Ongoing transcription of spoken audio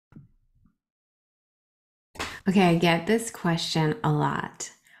Okay, I get this question a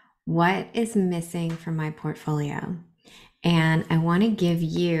lot. What is missing from my portfolio? And I want to give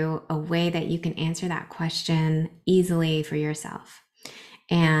you a way that you can answer that question easily for yourself.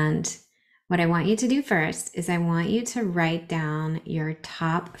 And what I want you to do first is I want you to write down your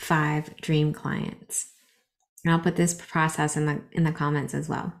top 5 dream clients. And I'll put this process in the comments as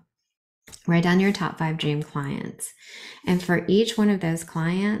well. Write down your top 5 dream clients. And for each one of those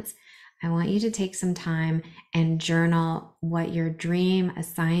clients, I want you to take some time and journal what your dream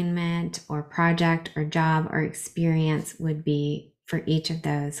assignment or project or job or experience would be for each of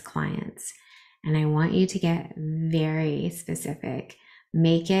those clients. And I want you to get very specific.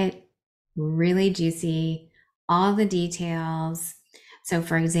 Make it really juicy, all the details. So,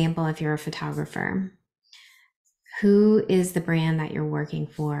 for example, if you're a photographer, who is the brand that you're working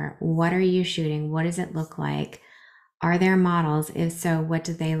for? What are you shooting? What does it look like? Are there models? If so, what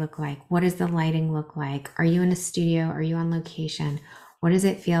do they look like? What does the lighting look like? Are you in a studio? Are you on location? What does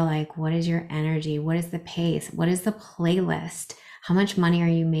it feel like? What is your energy? What is the pace? What is the playlist? How much money are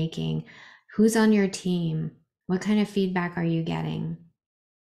you making? Who's on your team? What kind of feedback are you getting?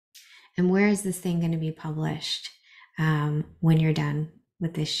 And where is this thing going to be published when you're done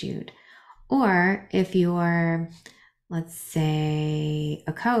with this shoot? Or if you're, let's say,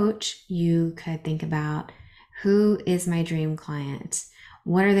 a coach, you could think about, who is my dream client?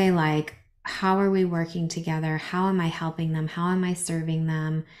 What are they like? How are we working together? How am I helping them? How am I serving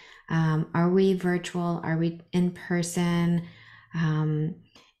them? Are we virtual? Are we in person?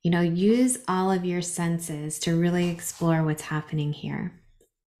 Use all of your senses to really explore what's happening here.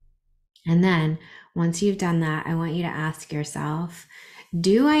 And then once you've done that, I want you to ask yourself,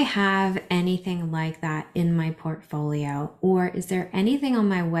 do I have anything like that in my portfolio? Or is there anything on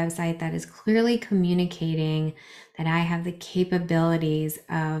my website that is clearly communicating that I have the capabilities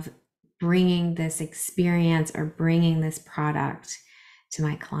of bringing this experience or bringing this product to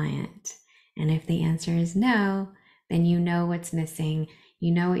my client? And if the answer is no, then you know what's missing.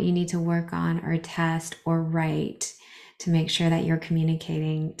 You know what you need to work on or test or write to make sure that you're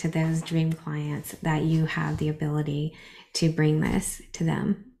communicating to those dream clients that you have the ability to bring this to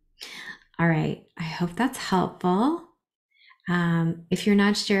them. All right, I hope that's helpful. If you're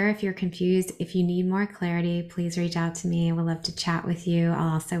not sure, if you're confused, if you need more clarity, please reach out to me. I would love to chat with you.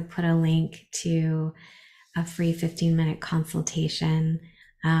 I'll also put a link to a free 15-minute consultation.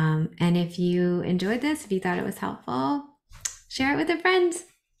 And if you enjoyed this, if you thought it was helpful, share it with a friend.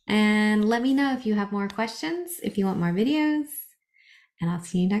 And let me know if you have more questions, if you want more videos, and I'll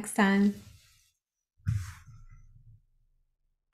see you next time.